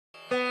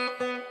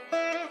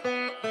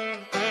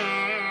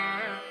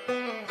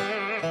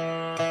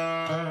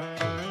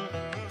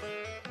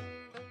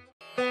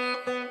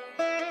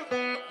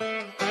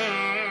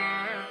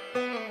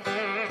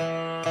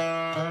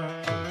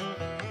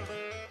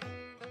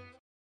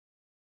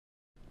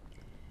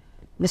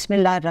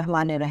Bismillah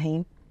ar-Rahman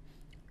ar-Rahim.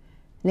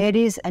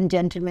 Ladies and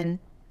gentlemen,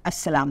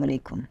 Assalamu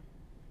alaikum.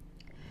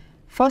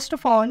 First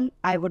of all,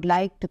 I would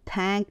like to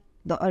thank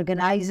the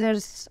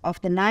organizers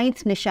of the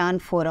 9th Nishan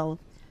Forum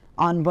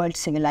on World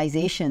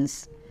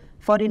Civilizations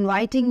for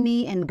inviting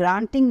me and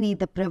granting me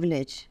the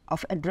privilege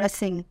of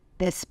addressing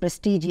this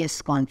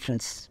prestigious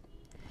conference.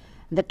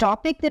 The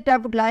topic that I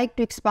would like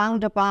to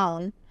expound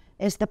upon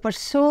is the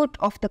pursuit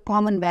of the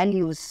common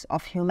values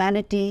of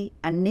humanity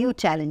and new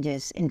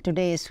challenges in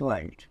today's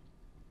world.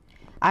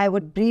 I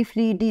would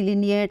briefly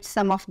delineate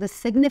some of the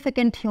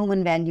significant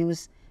human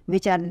values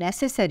which are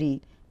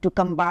necessary to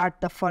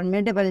combat the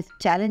formidable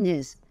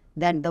challenges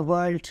that the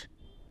world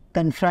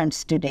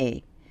confronts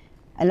today,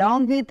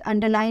 along with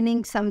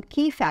underlining some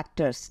key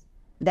factors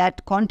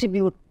that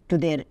contribute to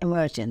their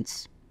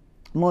emergence.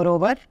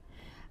 Moreover,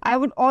 I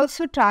would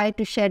also try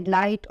to shed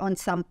light on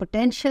some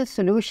potential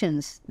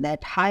solutions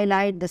that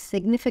highlight the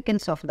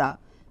significance of the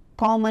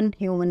common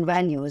human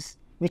values,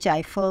 which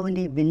I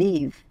firmly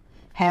believe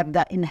have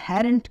the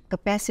inherent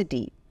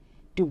capacity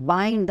to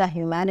bind the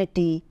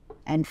humanity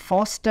and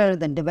foster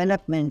the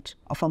development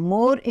of a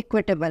more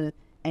equitable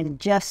and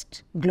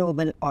just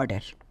global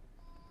order.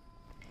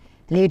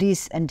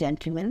 Ladies and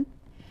gentlemen,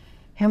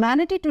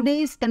 humanity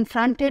today is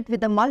confronted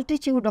with a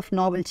multitude of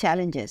novel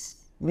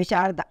challenges, which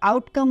are the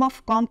outcome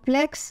of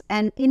complex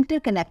and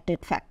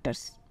interconnected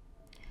factors.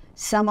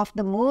 Some of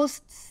the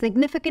most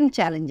significant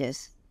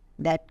challenges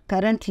that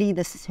currently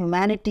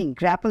humanity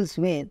grapples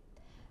with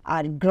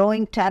are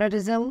growing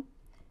terrorism,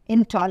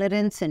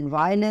 intolerance and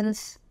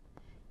violence,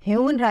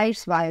 human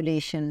rights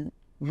violation,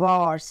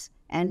 wars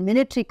and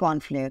military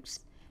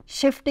conflicts,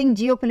 shifting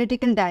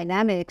geopolitical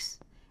dynamics,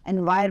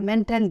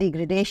 environmental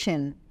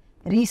degradation,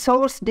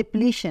 resource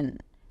depletion,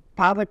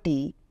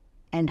 poverty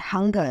and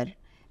hunger,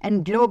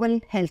 and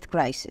global health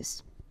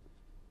crisis.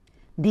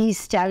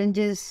 These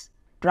challenges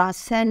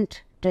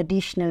transcend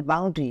traditional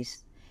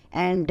boundaries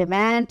and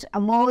demand a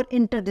more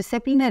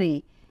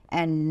interdisciplinary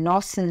and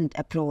nascent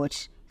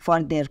approach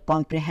for their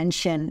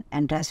comprehension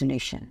and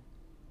resolution.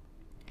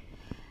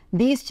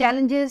 These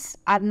challenges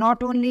are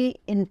not only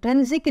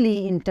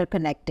intrinsically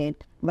interconnected,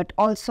 but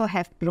also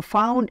have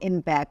profound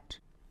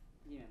impact.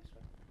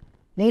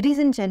 Ladies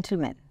and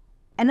gentlemen,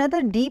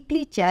 another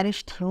deeply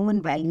cherished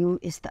human value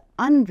is the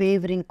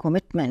unwavering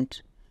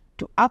commitment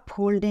to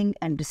upholding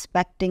and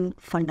respecting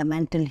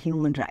fundamental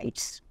human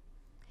rights.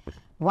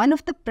 One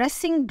of the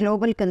pressing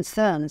global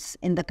concerns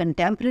in the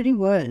contemporary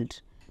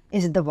world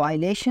is the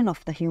violation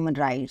of the human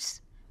rights,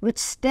 which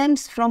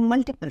stems from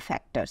multiple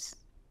factors.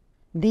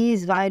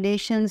 These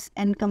violations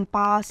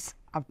encompass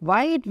a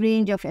wide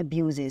range of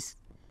abuses,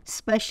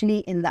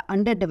 especially in the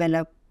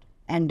underdeveloped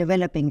and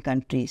developing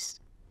countries,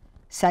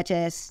 such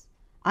as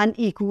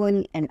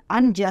unequal and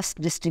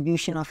unjust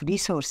distribution of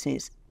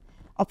resources,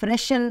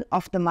 oppression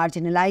of the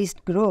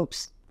marginalized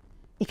groups,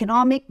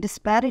 economic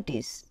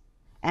disparities,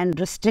 and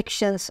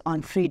restrictions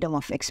on freedom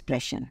of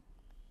expression.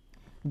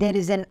 There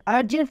is an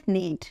urgent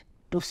need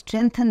to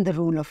strengthen the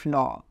rule of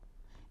law,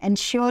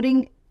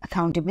 ensuring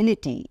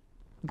accountability,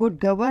 good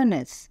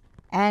governance,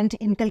 and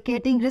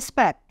inculcating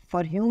respect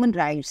for human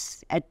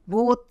rights at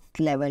both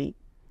level,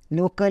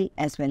 local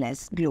as well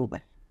as global,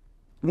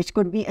 which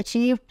could be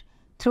achieved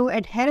through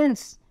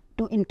adherence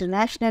to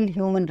international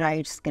human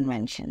rights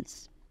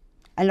conventions,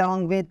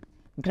 along with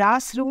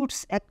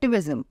grassroots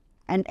activism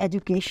and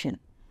education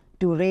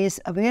to raise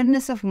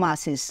awareness of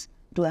masses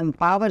to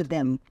empower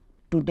them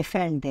to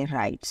defend their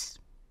rights.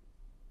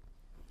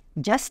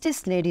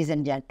 Justice, ladies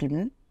and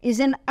gentlemen, is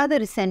another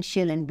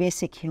essential and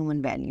basic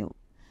human value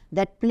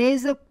that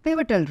plays a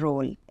pivotal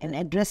role in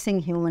addressing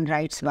human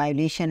rights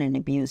violation and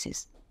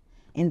abuses.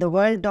 In the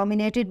world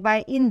dominated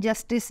by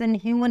injustice and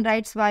human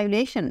rights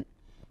violation,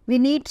 we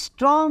need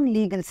strong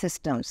legal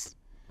systems,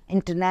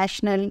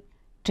 international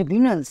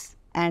tribunals,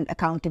 and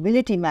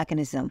accountability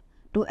mechanisms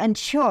to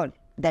ensure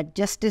that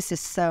justice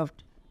is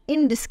served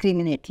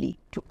indiscriminately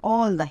to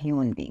all the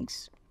human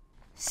beings.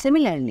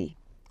 Similarly,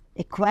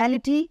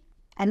 equality,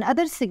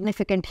 another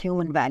significant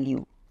human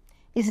value,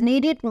 is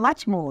needed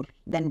much more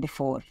than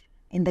before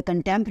in the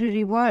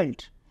contemporary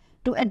world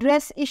to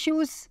address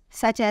issues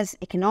such as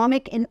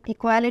economic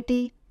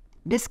inequality,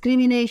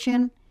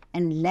 discrimination,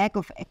 and lack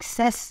of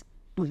access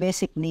to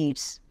basic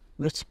needs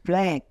which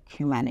plague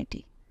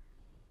humanity.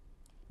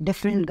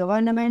 Different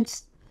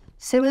governments,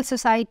 civil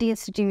society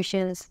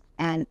institutions,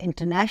 and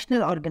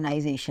international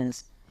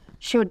organizations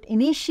should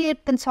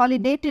initiate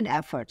consolidated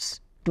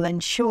efforts to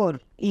ensure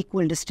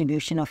equal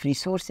distribution of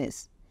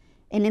resources,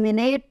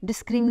 eliminate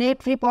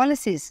discriminatory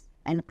policies,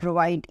 and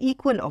provide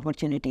equal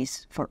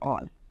opportunities for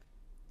all.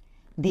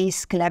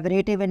 These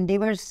collaborative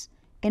endeavors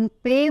can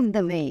pave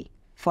the way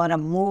for a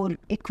more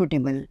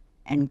equitable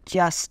and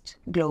just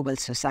global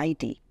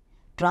society,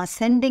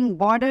 transcending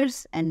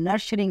borders and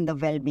nurturing the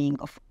well-being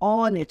of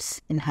all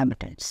its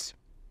inhabitants.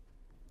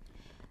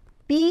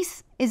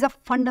 Peace is a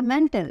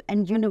fundamental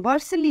and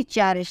universally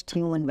cherished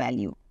human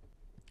value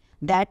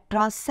that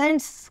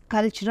transcends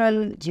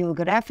cultural,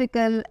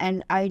 geographical,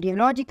 and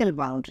ideological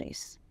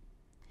boundaries.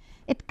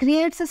 It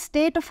creates a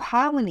state of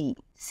harmony,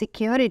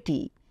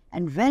 security,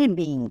 and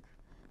well-being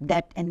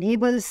that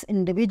enables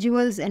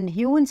individuals and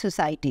human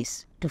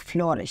societies to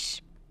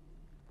flourish.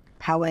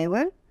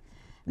 However,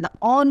 the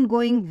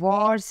ongoing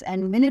wars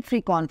and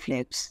military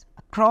conflicts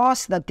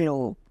across the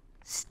globe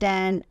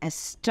stand as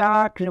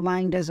stark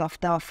reminders of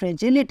the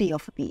fragility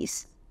of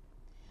peace.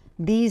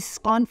 These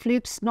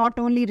conflicts not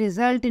only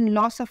result in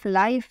loss of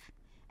life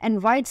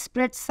and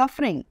widespread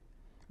suffering,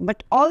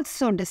 but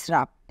also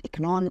disrupt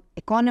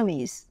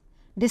economies,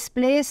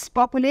 displace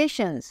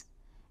populations,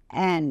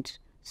 and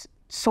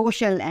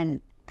social and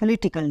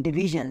political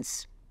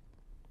divisions.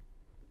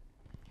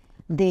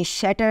 They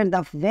shatter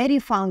the very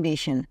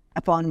foundation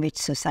upon which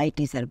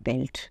societies are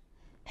built,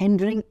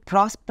 hindering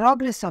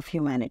progress of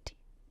humanity.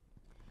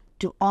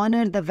 To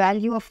honor the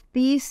value of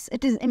peace,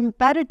 it is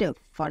imperative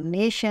for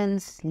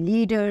nations,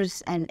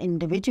 leaders, and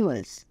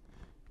individuals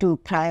to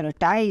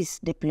prioritize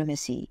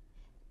diplomacy,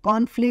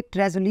 conflict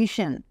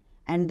resolution,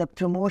 and the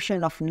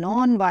promotion of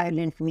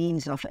non-violent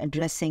means of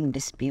addressing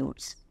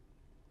disputes.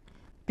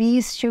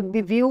 Peace should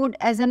be viewed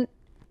as an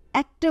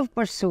active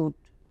pursuit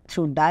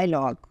through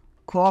dialogue,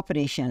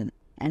 cooperation,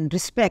 and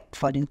respect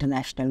for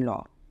international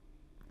law.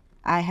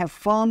 I have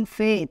firm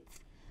faith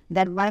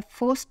that by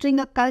fostering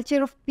a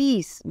culture of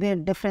peace where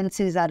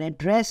differences are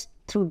addressed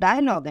through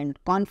dialogue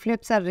and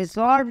conflicts are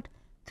resolved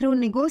through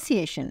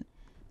negotiation,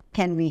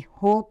 can we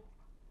hope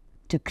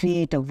to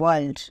create a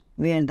world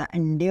where the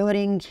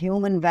enduring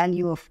human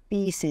value of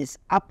peace is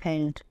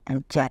upheld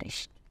and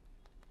cherished.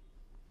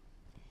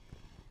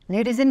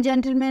 Ladies and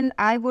gentlemen,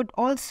 I would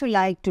also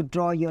like to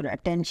draw your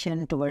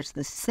attention towards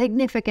the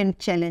significant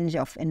challenge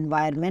of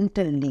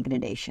environmental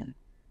degradation.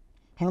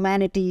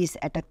 Humanity is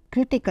at a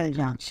critical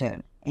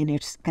juncture in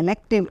its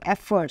collective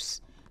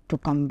efforts to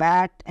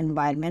combat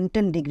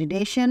environmental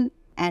degradation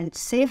and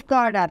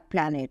safeguard our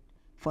planet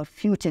for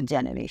future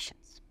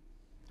generations.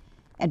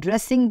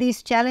 Addressing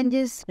these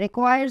challenges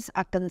requires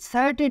a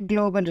concerted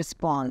global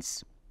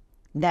response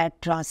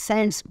that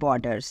transcends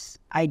borders,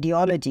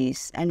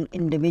 ideologies, and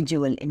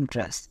individual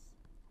interests.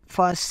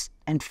 First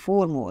and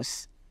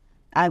foremost,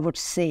 I would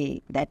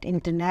say that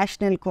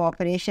international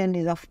cooperation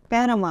is of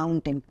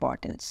paramount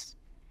importance.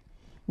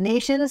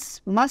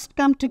 Nations must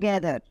come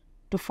together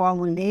to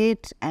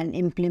formulate and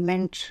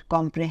implement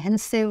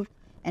comprehensive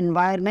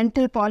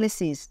environmental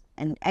policies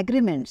and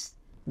agreements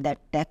that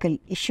tackle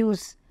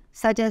issues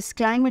such as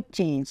climate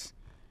change,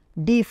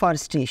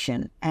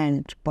 deforestation,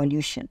 and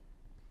pollution.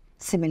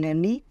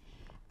 Similarly,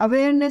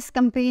 awareness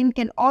campaign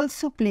can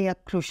also play a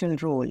crucial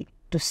role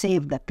to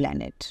save the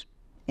planet.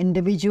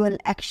 Individual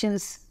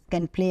actions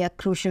can play a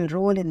crucial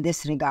role in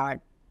this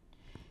regard.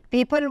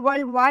 People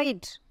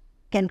worldwide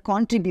can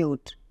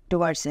contribute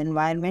towards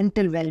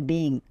environmental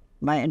well-being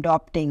by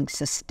adopting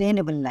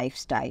sustainable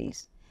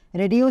lifestyles,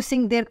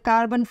 reducing their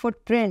carbon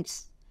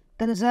footprints,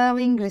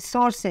 conserving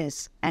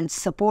resources, and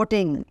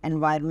supporting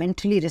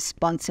environmentally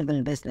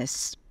responsible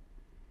business.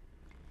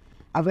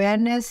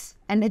 Awareness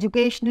and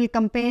educational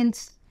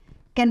campaigns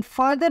can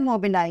further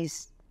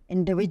mobilize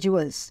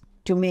individuals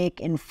to make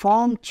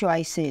informed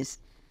choices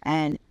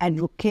and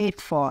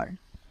advocate for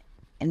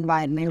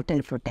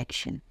environmental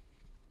protection.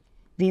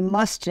 We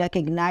must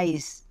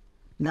recognize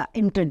the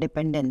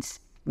interdependence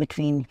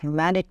between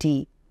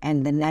humanity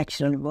and the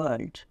natural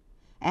world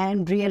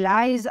and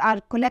realize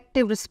our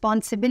collective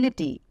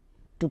responsibility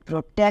to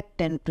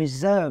protect and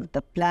preserve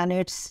the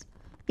planet's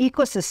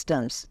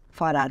ecosystems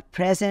for our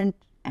present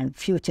and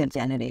future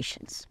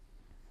generations.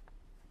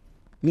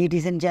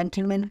 Ladies and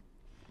gentlemen,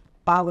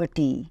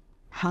 poverty,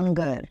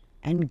 hunger,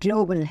 and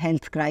global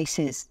health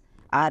crisis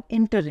are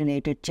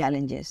interrelated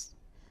challenges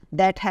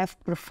that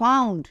have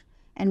profound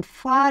and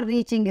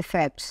far-reaching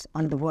effects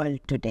on the world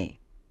today.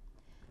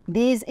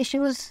 These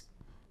issues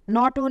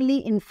not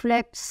only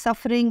inflict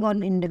suffering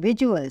on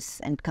individuals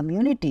and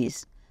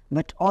communities,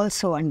 but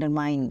also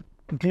undermine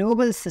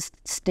global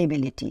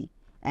stability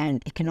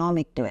and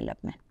economic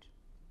development.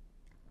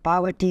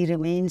 Poverty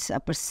remains a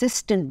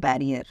persistent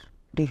barrier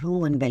to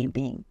human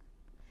well-being,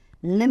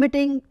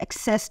 limiting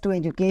access to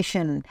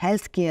education,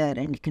 healthcare,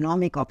 and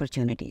economic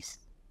opportunities.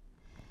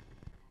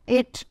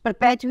 It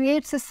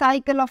perpetuates a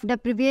cycle of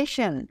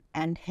deprivation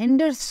and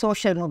hinders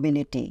social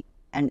mobility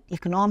and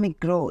economic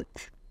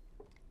growth.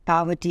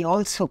 Poverty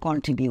also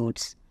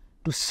contributes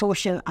to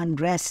social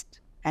unrest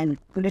and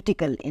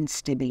political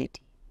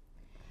instability,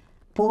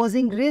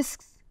 posing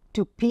risks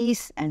to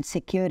peace and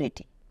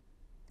security.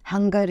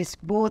 Hunger is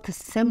both a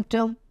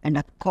symptom and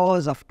a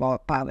cause of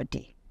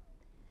poverty.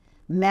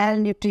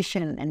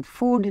 Malnutrition and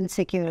food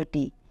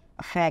insecurity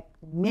affect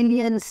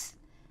millions,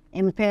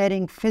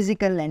 impairing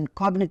physical and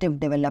cognitive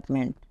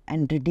development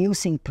and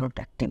reducing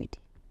productivity.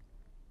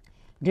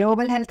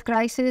 Global health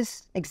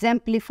crisis,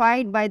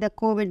 exemplified by the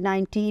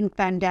COVID-19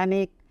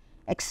 pandemic,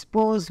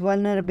 expose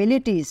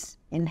vulnerabilities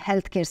in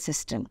healthcare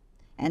system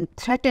and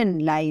threaten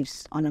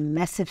lives on a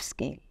massive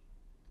scale.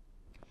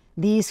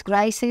 These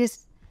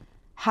crises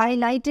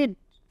highlight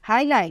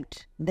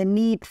the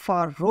need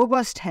for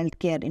robust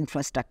healthcare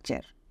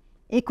infrastructure,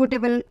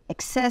 equitable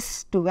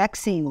access to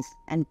vaccines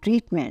and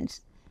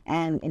treatments,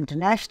 and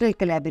international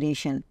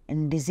collaboration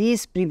in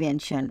disease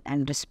prevention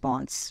and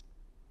response.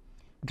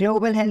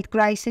 Global health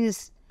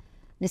crisis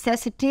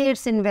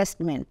necessitates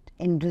investment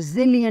in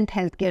resilient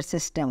healthcare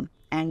system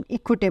and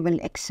equitable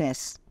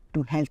access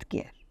to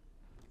healthcare.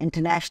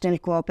 International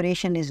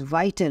cooperation is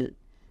vital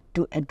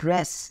to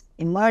address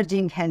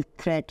emerging health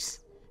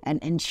threats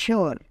and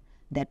ensure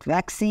that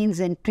vaccines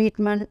and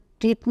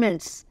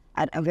treatments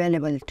are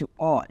available to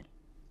all.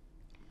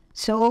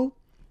 So,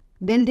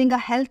 building a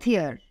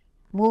healthier,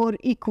 more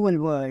equal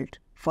world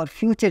for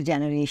future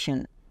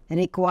generations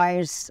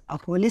requires a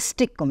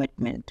holistic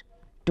commitment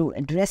to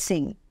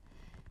addressing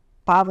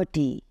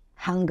poverty,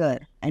 hunger,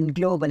 and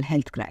global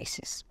health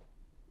crisis.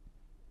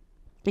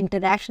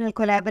 International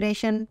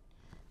collaboration,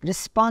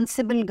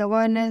 responsible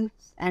governance,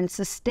 and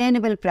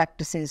sustainable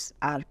practices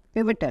are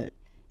pivotal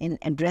in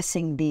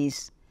addressing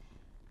these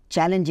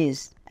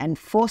challenges and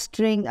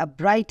fostering a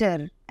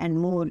brighter and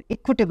more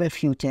equitable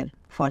future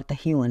for the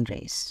human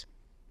race.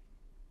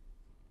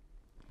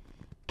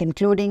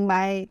 Concluding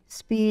my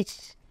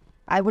speech,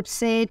 I would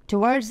say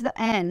towards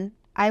the end,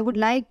 I would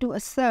like to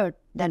assert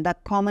that the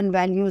common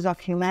values of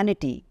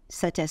humanity,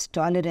 such as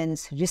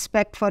tolerance,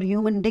 respect for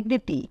human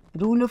dignity,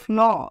 rule of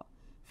law,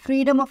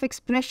 freedom of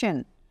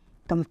expression,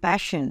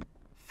 compassion,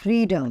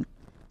 freedom,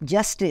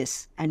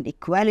 justice, and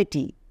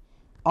equality,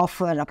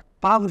 offer a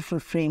powerful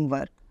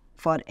framework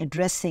for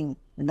addressing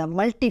the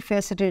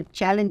multifaceted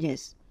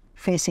challenges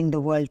facing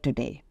the world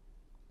today.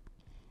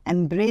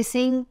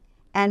 Embracing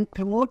and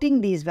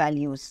promoting these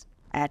values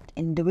at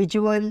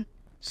individual,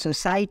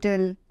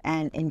 societal,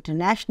 and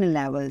international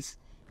levels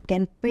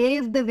can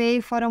pave the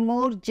way for a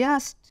more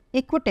just,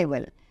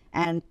 equitable,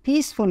 and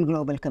peaceful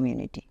global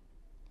community.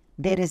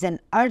 There is an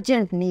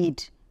urgent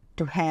need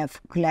to have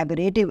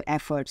collaborative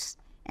efforts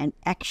and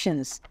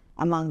actions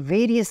among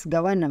various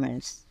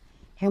governments,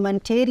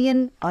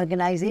 humanitarian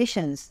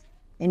organizations,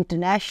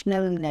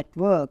 international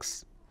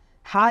networks,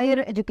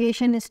 higher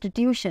education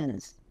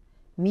institutions,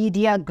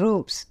 media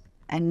groups,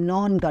 and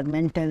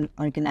non-governmental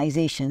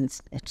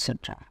organizations,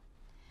 etc.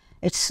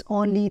 It's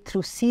only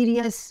through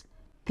serious,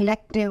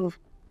 collective,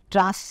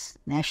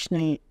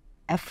 transnational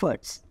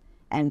efforts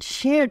and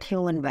shared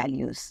human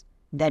values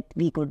that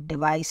we could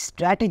devise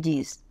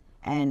strategies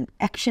and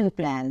action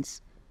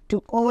plans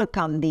to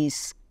overcome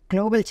these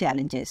global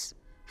challenges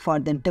for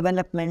the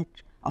development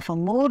of a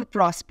more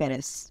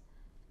prosperous,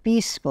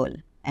 peaceful,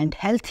 and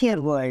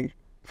healthier world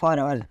for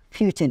our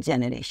future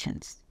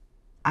generations.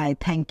 I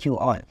thank you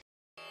all.